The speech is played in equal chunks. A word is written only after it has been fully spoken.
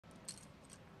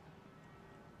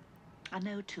I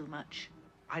know too much.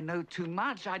 I know too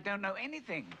much. I don't know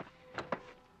anything.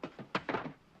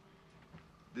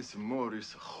 This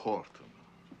Maurice Horton,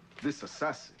 this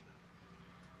assassin,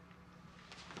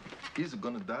 he's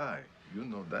gonna die. You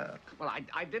know that. Well,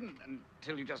 I didn't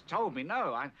until you just told me,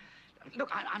 no.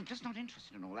 Look, I'm just not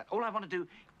interested in all that. All I want to do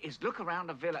is look around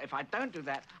a villa. If I don't do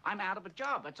that, I'm out of a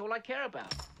job. That's all I care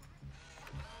about.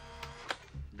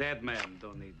 Dead men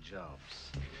don't need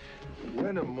jobs.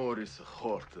 When a Maurice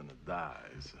Horton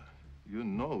dies, you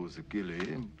know who's killing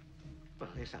him. Well,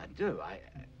 yes, I do.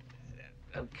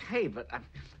 Okay, but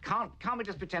can't we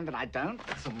just pretend that I don't?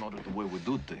 That's not the way we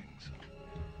do things.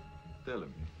 Tell me,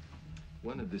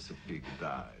 when this pig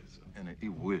dies, and he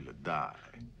will die,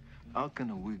 how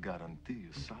can we guarantee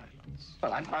you silence?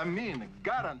 Well, I mean,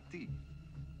 guarantee.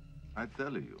 I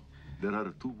tell you, there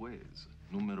are two ways.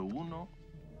 Numero uno,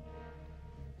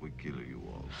 we kill you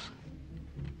also.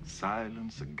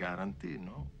 Silence guarantee,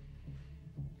 no?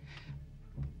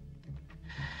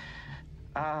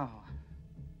 Oh.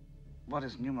 What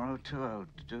is numero two?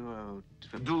 Due.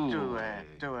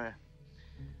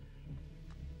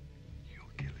 You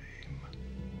kill him.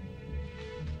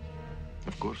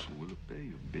 Of course, we'll pay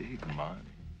you big money.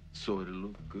 So it'll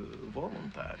look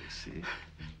voluntary, see?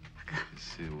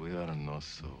 See, we are not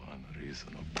so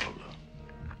unreasonable.